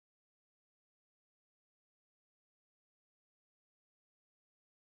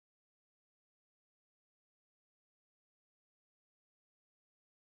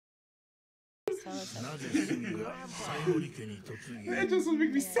tell us that. It just would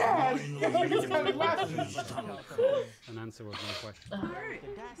make me sad. An answer was no question. Alright,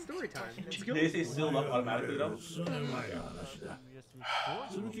 story time. Let's go. This is still not automatically though.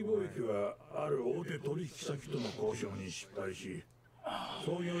 鈴木貿易はある大手取引先との交渉に失敗し、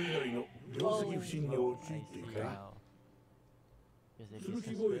創業以来の業績不振に陥っていた。鈴木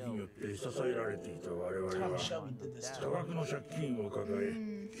貿易によって支えられていた我々は多額の借金を抱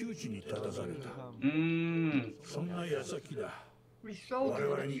え窮地に立たされた。そんな矢先だ。我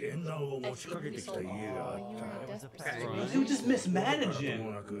々に縁談を持ちかけてきた家があった。He was just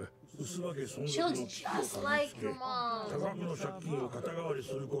mismanaging. She looks just like her mom. 多額の借金を肩代わり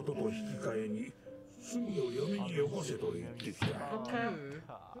することと引き換えに罪を嫁によこせと言ってきた。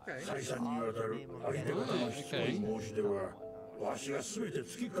再三にわたる相手方の引き換え申し出はわしが全て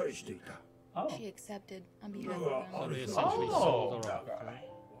突き返していた。She accepted on behalf だ of が them. ある日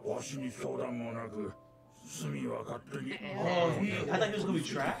Oh. わしに相談もなく罪は勝手に。Oh, I thought he was gonna be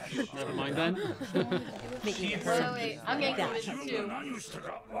trash. Never mind then. Wait, I'm getting good 自分 too. が何をした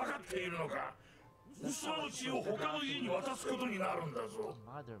か分かっているのか。嘘の血を他の家に渡すことになるんだぞ。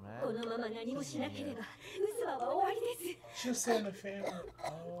このまま何もしなければ嘘は終わりです。 Just in the family.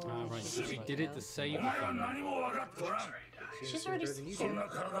 Ah, right. So she did it to save お the 前は family. 何も分かっておらん。 She's already そんな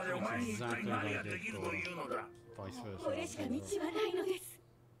体でお前に一体何ができるというのだ。 Vice これしか versa. 道はないのです。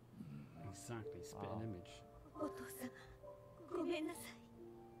 Exactly. Spit an image. お父さん、ごめんなさい。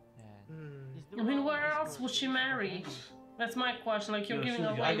 I mean, where else was she married? That's my question. Like, you're giving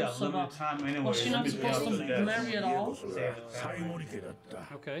away Ursula. Was she not supposed to marry at all? 西森家だった。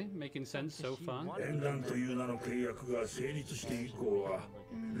 Okay, making sense so far. 縁談という名の契約が成立して以降は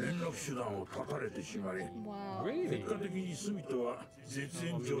連絡手段を断たれてしまい、 Wow. 結 Really? 果的に住とは絶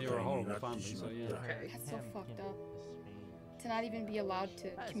縁状態 They're a に horrible なって family, しま so っ yeah. た。 That's so fucked up. To not even be allowed to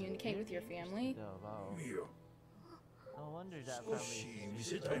communicate with your family. いいよ。 No wonder that 少し見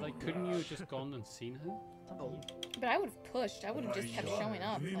せたいも Like, の couldn't が you have just gone and seen her? But I would have pushed. I would have just kept showing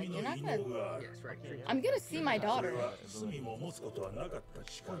up. Like, you're not 異 gonna. 能がある。 Yes, right. I'm gonna see my そ daughter. れは罪も持つことはなかった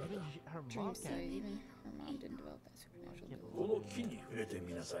力だ。 her Dream mom said can't. even her mom didn't develop that supernatural ability. この木に触れて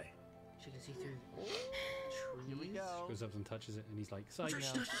みなさい。 She can see through Here we trees. go. Goes up and touches it, and he's like, "Psych." Gotta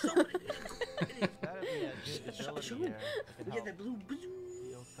be a good ability Show here. him. That can Get help. that blue.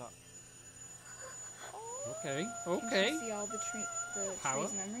 Okay, Can okay. she see all the Power?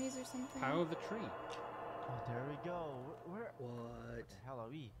 tree's memories or something? Power of the tree. Oh, there we go. Where What? the hell are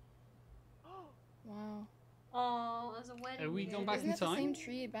we? Wow. Oh, there's a wedding. Are we here. going back Isn't in that the same time?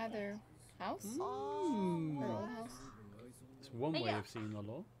 tree by their house? Their Mm. old house? It's one way of seeing the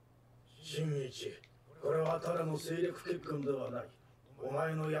law. 新一、これはただの政略結婚ではない。お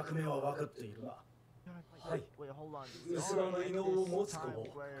前の役目は分かっているな。はい。 Wait, hold on. 薄らの異能を持つ子も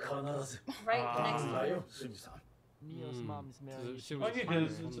必ず。 Right next だよ、スミさん。 Mio's mom is So married. she Oh, was yeah, planning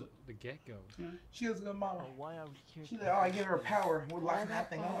 'cause from it's the get-go. She was a good mama. Oh, why are we here? She's like, oh, I give her power. We're locking that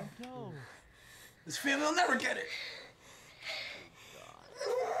thing on. Go. This family will never get it.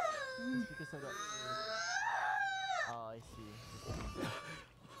 It's because I got. Oh, I see.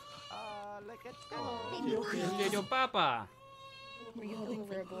 Look at that. Little papa. Were you hoping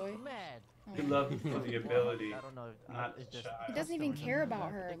for a boy? Mad. Good luck for the ability. I don't know Not if just. He doesn't even care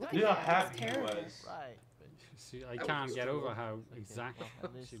about her. Look Look how at that. It's happy he terrible. was. Right. See, I can't get over how exact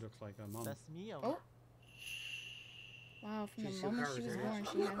she looks like her mom. That's Mio. Oh. Wow, from the She's so moment she was powerful. born,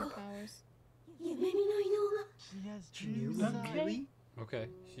 she had her powers. 夢見の異能が She has She knew dreams. that, really? Okay,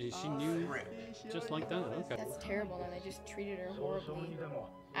 she knew just like that. Okay. That's terrible, and they just treated her horribly.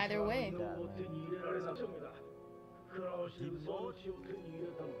 Either way.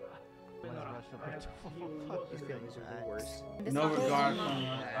 These families are the worst. This No is regard crazy.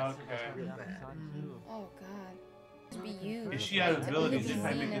 from okay. Oh god. Just be used. If she had To be abilities, she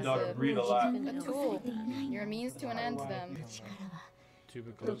might seen make the as daughter breed a lot. a tool. You're a means to an end to them. 力は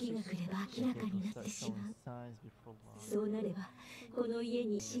Tuberculosis. 時が来れば明らかになってしまう。そうなればこの家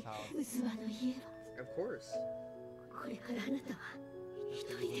にし薄葉の家は Of course. これからあなたは一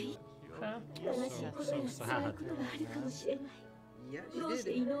人でいい Okay. 悲しいことや辛いことがあるかもしれない。 Yeah, どう she し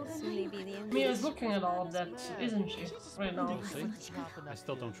て did. 異能がない Soon の may be the end. Mia's looking at all of that, isn't she? Right now. We'll see. I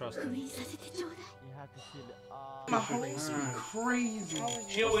still don't trust 封 her. 印させてちょうだい。 You have to see the. My heart makes me crazy. How was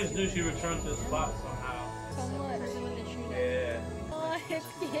She always knew she returned to the spot somehow. so much. Yeah. Oh, it's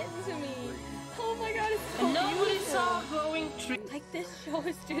getting to me. Oh my god, it's so Nobody beautiful. saw glowing tree. Like, this show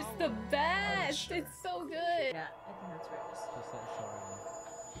is just the best. It's so good. Yeah, I think that's right. Just that show.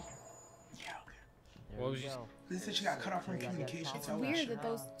 There What we was you- go. They said she got cut off from communication. It's so I'm not weird sure that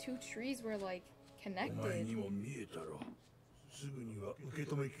those two trees were like お前 connected. にも見えたろ。すぐには受け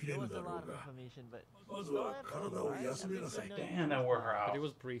止めきれぬだろうが、まずは体を休めなさい。 Damn, that wore her But out. it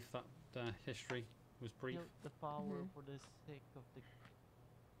was brief. That history was brief. The power for the sake of the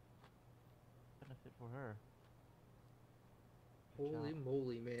benefit for her. Holy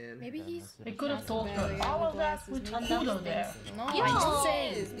moly, man. Maybe he's. They could have told her Barely all of able that to with maybe Kudo there. No, Yo, I'm just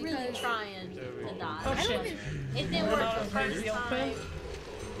saying. really Because trying to die. Oh shit. It didn't work the Crazy first open. time.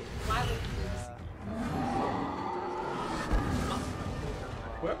 Why would you do this?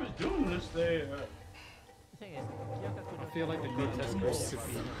 Whoever's doing this, they. I feel like the grotesque could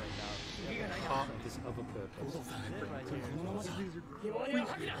be part of this other purpose.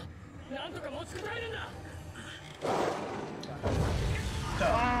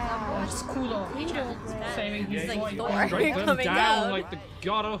 Wow, it's Kudo saving his like boy. Thor. Strike them Coming down down. like the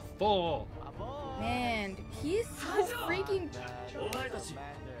god of Thor. man, he's so freaking.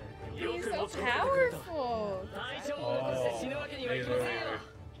 He's so powerful. Oh, laser hair.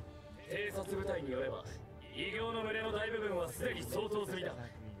 偵察部隊によれば異形の群れの大部分はすでに相当済みだ。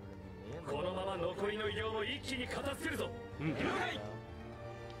このまま残りの異形を一気に片付けるぞ。了解。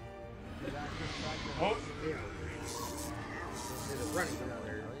 Oh, They're running from down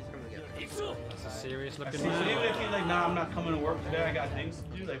there. It's coming together. That's a serious see, looking so even man. if he's like, nah, I'm not coming to work today, I got things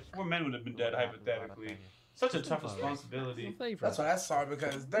to do, like 4 men would have been dead, hypothetically. Such a tough responsibility. That's what I saw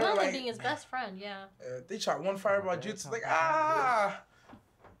because they were Mama like, being his best friend, yeah. they shot one fireball jutsu, like, ah!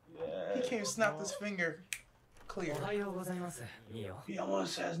 He can't snap his finger clear. He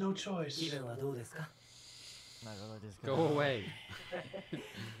almost has no choice. Go away.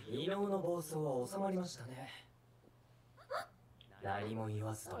 異能の暴走は収まりましたね。何も言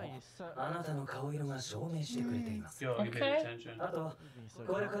わずとあなたの顔色が証明してくれています。 Yo, you pay attention. あと、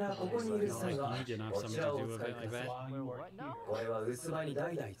これからここにいる際は You didn't have こ something ちら to を do お with 使い it, く I ださい。 bet. これは薄葉に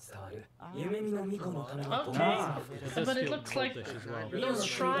代々伝わる夢見の巫女のための Okay. 'Cause this But it feels looks like cultish as well. those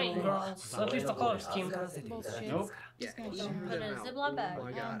shrine girls, at least the color scheme. Nope. Just gonna Eat show him. Put it in a Ziploc bag. Oh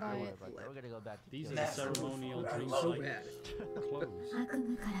my god, I would We're gonna go back to These are Kyoto. the ceremonial drinks so like bad. clothes. 悪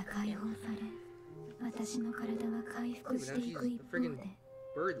夢から解放され、私の体は回復していく一方で、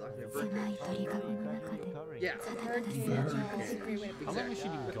 Bird like a bird. 狭い鳥かごの中で、 Yeah. ただただ Birdcage. 狭 Oh, い it's a great way to How long has she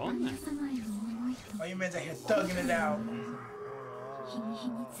been gone 皆 then? 様への思いと Oh, you man's out here thugging it out. 日に日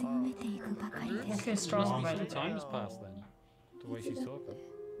に強めていくばかりで Okay, す。 strong Some man. time has passed then. The way she's talking. 答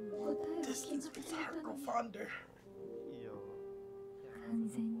えを決 Distance めて between いた her のに fonder. 完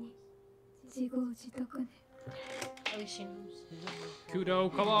全に自業自得ね。 At least she knows. Kudo,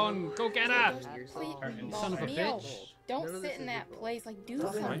 come on, go get her! Seriously? Please, Son of a Neo, bitch. don't None of sit this in is that equal. place. Like, do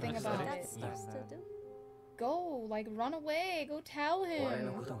That's something right. about That's it. stuff to do. Go, like, run away. Go tell 俺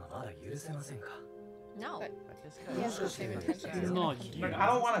の him. ことがまだ許せませんか No. But he has the same intentions. It's not you. Like, I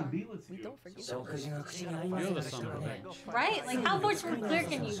don't want to be with you. Don't forget. 食事が口に合いま You're せん the でし son た of ら a ね bitch. Right? Like, how much more clear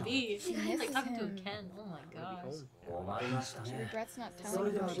can you be? She He's like misses talking to a him. Ken. Oh my gosh. 困りました She ね regrets not そ telling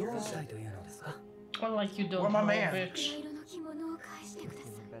れで him は where どう she's したい going. というのですか Or like you don't Where my know, man? bitch. 色の着物を返してくださ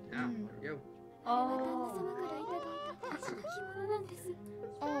い。 Yeah, there we go. 旦那 Oh. 様からいただいた私の着物なんです。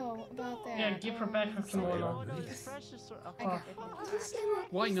 Oh, about that. Yeah, give her back her kimono. 無理です I Oh. got it. どうして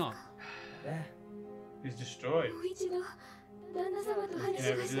も Why not? ね He's destroyed. もう一度旦那様と You 話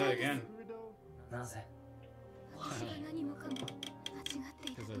can が never し do た that いです。 again. なぜ私が何もかも間違っ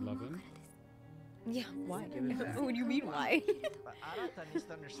ていたと Because I 思う love から him. です。 Yeah, why? Give it back. What do you mean, why? But Arata needs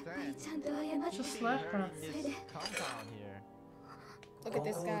to understand. ちゃんと謝って Just let her. This compound here. Look at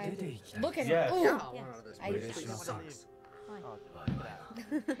this ここを guy. 出ていきたい Look at Yes. him. Yeah, Ooh. I want out of this I- place. It sucks. Oh,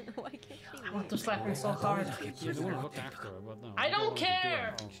 Why can't she I want to slap him so hard. You don't want to look after her, but no. I you don't want to do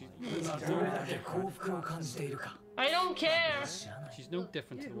care. anything. 今どれだけ幸福を感じているか I don't care. 知らない She's no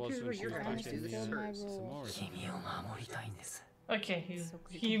different to Yeah, was who when cares she was what back you're in trying to do? My Samora. rules. 君を守りたいんです Okay,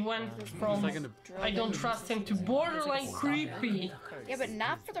 he went It's from like an I don't trust him to borderline creepy. Yeah, but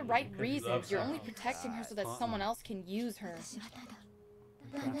not for the right reasons. You're only protecting her so that someone else can use her. 私はただ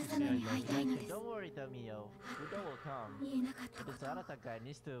旦那様に会いたいのです。 don't worry, Tamio. Buddha will come. 言えなかったこ This とを Arata guy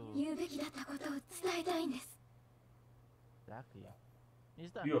needs to 言うべきだったことを伝えたいんです。 exactly.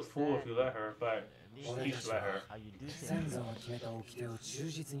 Needs to You're a fool if you understand let her, but you should let her. how you do 先 things. 祖が決めた掟を忠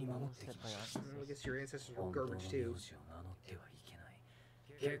実に守ってきました I guess your ancestors were 本当の garbage 名 too. 字を名乗ってはいけない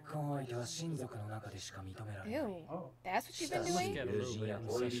結婚相手は親族の中でしか認められない Ew. Oh. That's what you've been Let's doing? get a 友 little 人 bit や of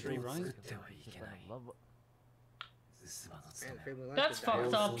恋 ancestry, 人を right? 作ってはいけない Love スバの And 務め family life That's did die.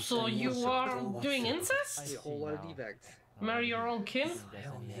 fucked up. So you are doing incest? See a whole lot of defects. Marry your own kin? それ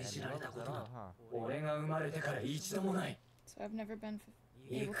を命じられたことが俺が生まれてから一度もない So I've never been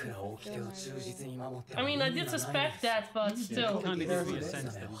い able くら to 掟 fulfill を my 忠 role. 実に守っても I mean, I did 意味がない suspect that, but still. Kind of gives me a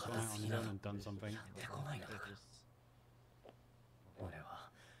sense that he's gone out on his own and done something. 出てこないのだから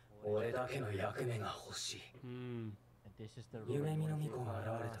俺だけの役目が欲しい。夢見の巫女が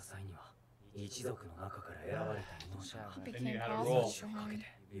現れた際には、一族の中から選ばれた異能者が命をかけて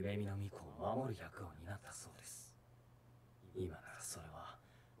夢見の巫女を守る役を担ったそうです。今ならそれは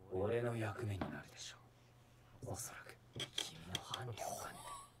俺の役目になるでしょう。おそらく君の伴侶を兼ね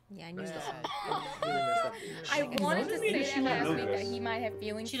て。Yeah, I knew that. I wanted to say that last week that he might have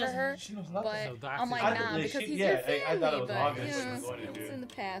feelings for her, but I'm like, nah, because he's your family, but it's in the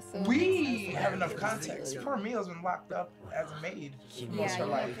past. So we have enough context. Poor Mia's been locked up as a maid most of her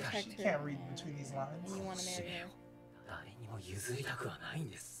life. She can't read between these lines. You want to marry her. 誰にも譲りたくはないん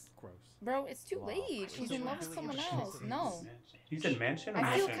です。 Bro, it's too late. She's in love with someone else. No. He said mansion or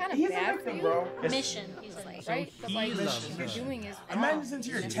I feel mission? kind of He's a bad for victim, you. bro. Mission, he's like. Right? But like, what you're doing is Imagine since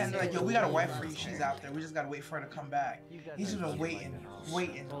you're 10, like, yo, we got a wife for you. She's out there. We just gotta wait for her to come back. He's just been waiting.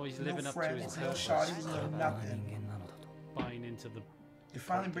 Oh, he's No living up to friends, his no purpose. shawties, no nothing. Buying into the You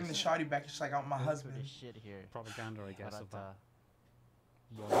finally bring the shawty back. She's like, oh, my husband. propaganda, I guess, of that.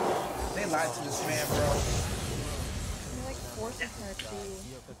 They lied to this man, bro. You're like forcing her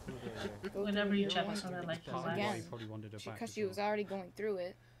to go Whenever through you your check own something like things that. again, Probably wanted her back because as she well. was already going through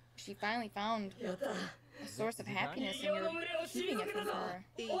it. She finally found a source of happiness, and you're keeping it from her.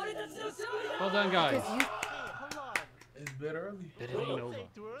 Well done, guys. Because you, It's a bit early. It ain't over.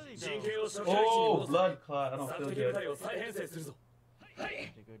 Oh, blood clot. I don't feel good.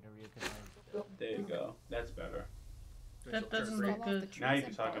 There you go. That's better. That doesn't look good. Now you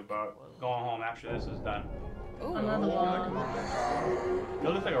can talk about going home after this is done. ooh, Another one. It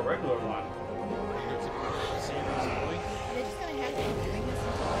looks like a regular one. they're just gonna have to keep doing this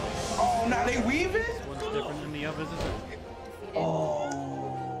until Oh, now they weaving? One's different than the others, is it? Oh.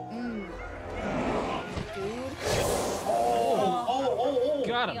 dude. Oh.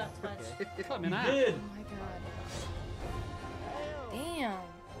 Got He him. got touched. Cut him in half. Did. Oh my god. Damn.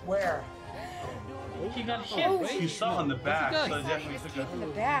 Where? He got hit. Oh, You saw in the back, so it definitely He's took kicked in the a...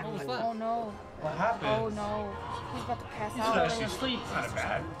 back. What was that? Oh no. What happened? Oh no. He's about to pass He's out. falling asleep. Kind of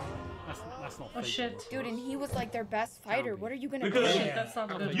bad. That's not Oh fake. shit. Dude, and he was like their best fighter. What are you gonna Because- do? Shit, that's not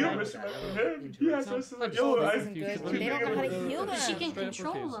good. You right? don't Yes, that's like, yo, Oh, I... this isn't good. They don't know how to heal them. She can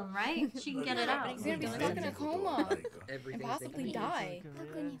control them, right? She can get it out. He's gonna be stuck in a coma and possibly die.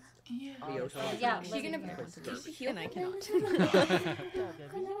 Yeah, Is he gonna heal? And I cannot.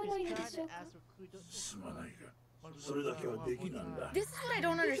 This is what I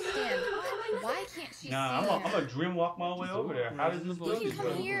don't understand. Why can't she Nah, see I'm him? a dream walk my way over there. How does this He can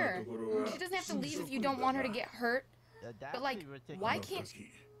come here. She doesn't have to leave if you don't want her to get hurt. But like, why can't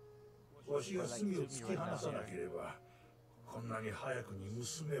she? わしが隅を突き放さなければこんなに早くに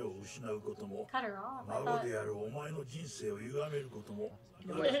娘を失うことも Cut her off. 孫であるお前の人生を歪めることも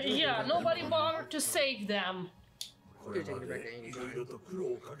Yeah, nobody bothered to save them. これまでいろいろと苦労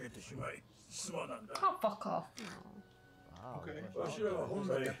をかけてしまいすまなんだ Oh, fuck off. わしらは本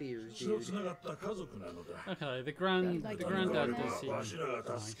来血のつながった家族なのだ Okay, the granddad does seem わしら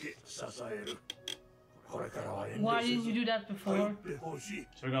が助け支えるこれからは遠 Why 慮せ did ず you do that 頼 before? ってほしい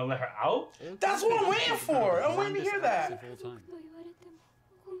So we're gonna let her out? That's what I'm waiting for. I'm waiting to hear that. the whole time.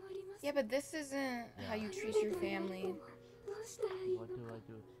 Yeah, but this isn't how you treat your family.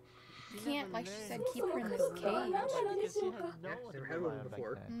 You can't, like she said, keep her in this cage. Never had one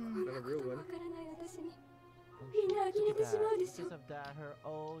before. Not a real one.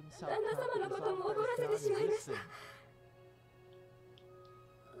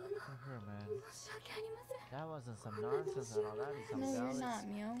 That wasn't some nonsense at all. That is some No, you're valid. not,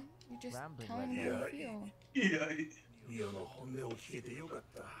 Mio. You're just Rambling telling like him how you feel. いや、ミオの本音を聞けてよかっ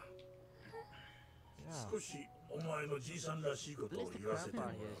た Yeah. 少しお前のじいさんらしいことを言わせてもら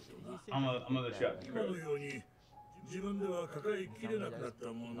うとな I'm gonna let you out. 今のように自分では抱えきれなくなっ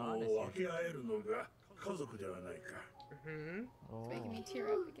たものを分け合えるのが家族ではないか Oh, It's making me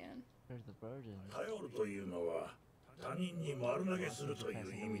tear up again. here's the burden. 頼るというのは他人に丸投げするという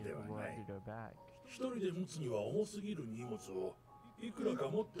Passing 意味では people な to い their back. 一人で持つには重すぎる荷物をいくらか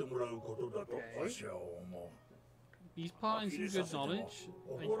持ってもらうことだとわしは思う He's parting some good knowledge.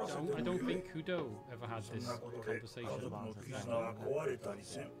 I don't think Kudo ever had this 家 conversation. 族の絆は壊れたり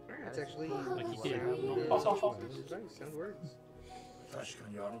せん That's actually Like he did. nice. Sound words. 確か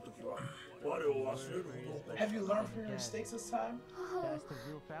にあの時は我を忘れるほど Have you learned from your mistakes this time? That's the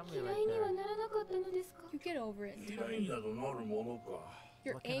real family right there. You get over it. 嫌いになどなるものか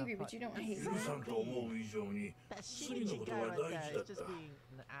You're angry, but you don't hate 許 her. さんと思う以上に That 罪 shitty のこと guy が right 大 there 事だ is っ just た being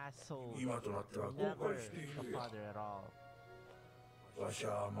an asshole. 今となっては後 Never 悔してい a るよ father at all. わし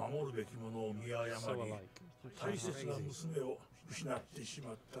は守るべきものを見誤 So り alike. 大切な娘を失ってし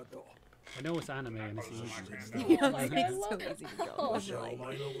まったと I know it's anime and it's easy. Yeah, like, it's so easy to go.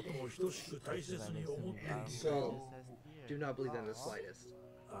 So, do not believe that in the slightest.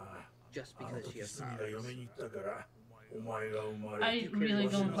 Just because she has powers. I really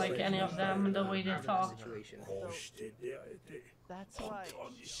don't like any of them, the way they talk. That's right.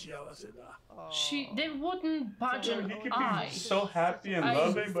 They wouldn't budge an He could eye. be so happy and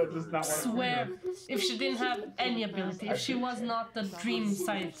loving, but just not want to. Swear, if she didn't have any ability, if she was not the dream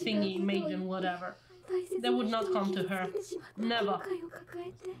side thingy, maiden, whatever, they would not come to her. Never.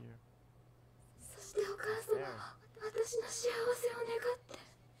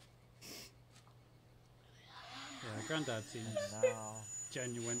 Yeah, Granddad seems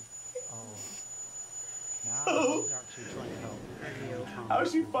genuine. Oh. He's actually trying to help. How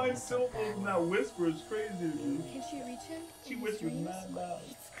she finds syllables in that whisper is crazy, dude. Can she reach him? She whispers mad loud.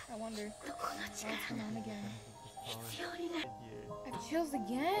 I wonder. What's going on again? I have chills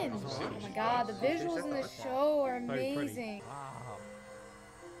again. Oh my god, the visuals in this show are amazing. Wow.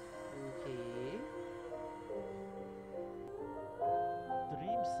 Okay.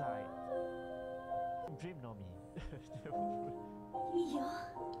 Dream side. Dream no me.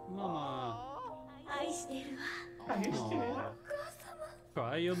 Mama. Aww.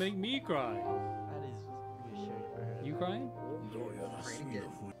 Cry, you'll make me cry. That is reassuring for her. You crying?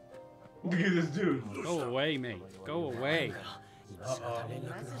 Look at this dude. Go away, mate. Go away.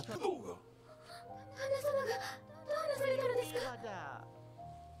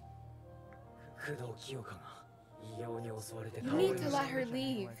 You need to let her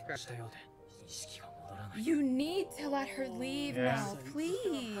leave. You need to let her leave now,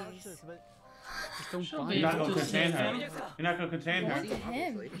 please. Just don't You're not gonna contain her. You're not gonna contain her. What to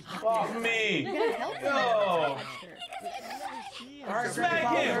him? Fuck me. You gotta help him. Yo. Alright,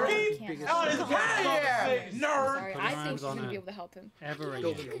 Smack him. Beat out his yeah, nerd. Sorry, I think hands she's on gonna her. be able to help him. Ever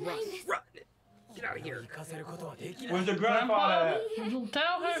Go again. run. Get out of here. Where's the grandfather at? You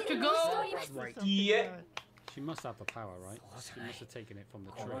tell her to go. Right. Yeah. She must have the power, right? She must have taken it from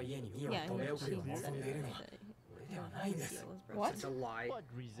the tree. Yeah, I know she has What? It's a lie. What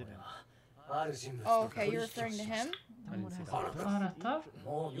reason? Oh, okay, you're referring to him? I didn't see that. Arata?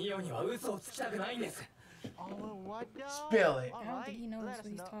 Oh, what now? Spill it. I don't think he knows what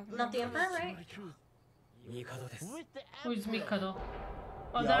he's talking Not about. the Emperor, right? With the Who's Mikado?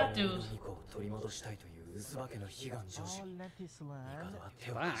 Oh, that dude. Atlantis land.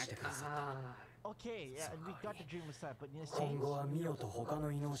 Back. Okay, yeah, and we got the dream side, but yes, Oh.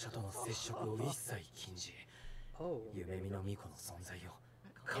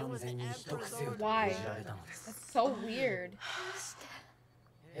 Why? That's so weird.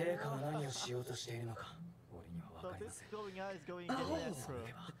 So this going out is going against the Emperor.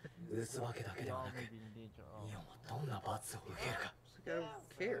 We all may be in danger. Who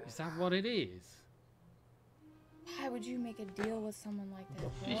cares? Is that what it is? Why would you make a deal with someone like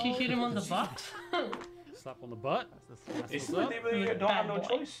that? Did he hit him on the butt? Slap on the butt? That's It's what's like up. they really don't have no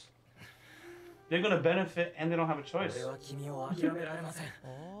choice. They're gonna benefit and they don't have a choice.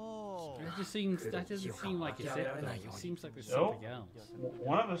 Oh. That doesn't seem like it's it though. It seems like there's No. something else.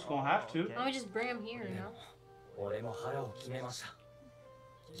 One of us gonna have to. Why don't we just bring him here, you know?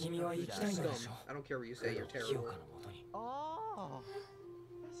 Scum. I don't care what you say, you're terrible. Oh.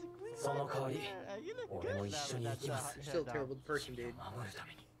 That's a great idea. You look good now with that You're still a terrible person, dude. I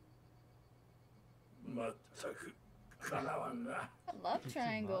love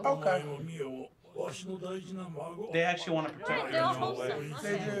triangles. Okay. They actually want to protect her in no way.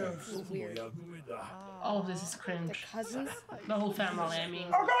 They do. This is weird. All of this is The cringe. cousins? The whole family, I mean.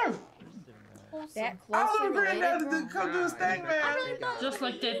 Okay. That I closely want Granddad related, to bro? come do his thing, man. Just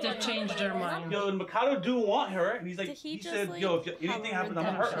like that, they changed their mind. Yo, and Mikado do want her, and he's like, Did he he just, said, like, yo, if have anything a happens, I'm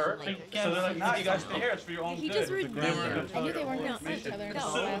gonna hurt her. redemption, like- So they're like, nah, you guys stay here. It's for your own He good. just redeemed her. I knew they weren't gonna see each other in the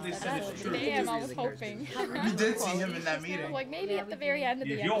No. last They said it's episode. true. Damn, I was hoping. You did see him in that meeting. Like maybe at the very end of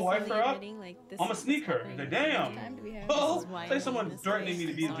the If you don't wipe episode. her up, Admitting, like, this I'ma is sneak her. happening. Like, damn. How much time do we have? Oh, This is why say I'm someone in this threatening me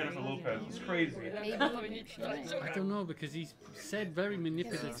to be place. Jennifer Lopez. It's crazy. Maybe she might. I don't know because he's said very Because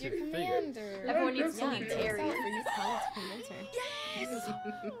manipulative he's your things. commander. Everyone needs to Yeah, leave Terry. Terry. For you tell it to convince her. Yes! She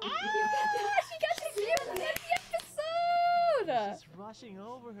got to see him in the episode! Just rushing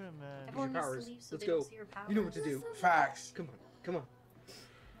over her, man. Everyone needs powers. to leave so Let's they don't go. see her powers. You know what to do. Facts. Come on. Come on.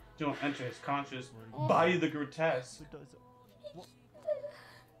 You don't enter his conscious by the grotesque.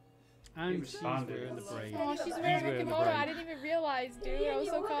 And she's responded. wearing the braid. Oh, she's He's wearing a wearing the kimono. I braid. didn't even realize, dude. I was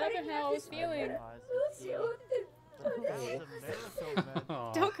so caught up in how I was feeling.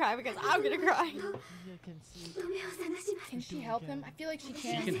 Aw. Don't cry because I'm gonna cry. Can she help him? I feel like she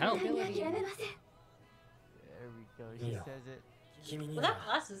can. She can help. Ability. There we go. He says it. Without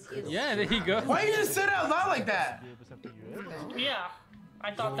glasses, he is. Yeah, there you go. Why you just say it out loud like that? Yeah,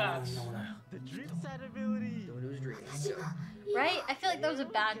 I thought that. Right? I feel like that was a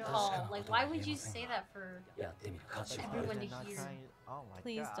bad call. Like, why would you say that for everyone to hear?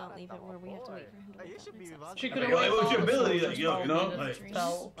 Please don't leave it where we have to wait for him to wake up. She could Like, have what's your ability? Like, you know, like.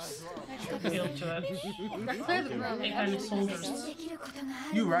 Appeal to it. Clear the room. They kind of soldiers.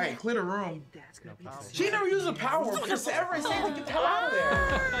 You right. Clear the room. She never used the power because everyone said to get the hell out of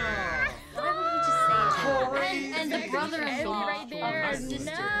there. Why would he just say that? And the brother-in-law right there. of her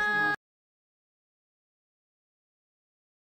sister. No.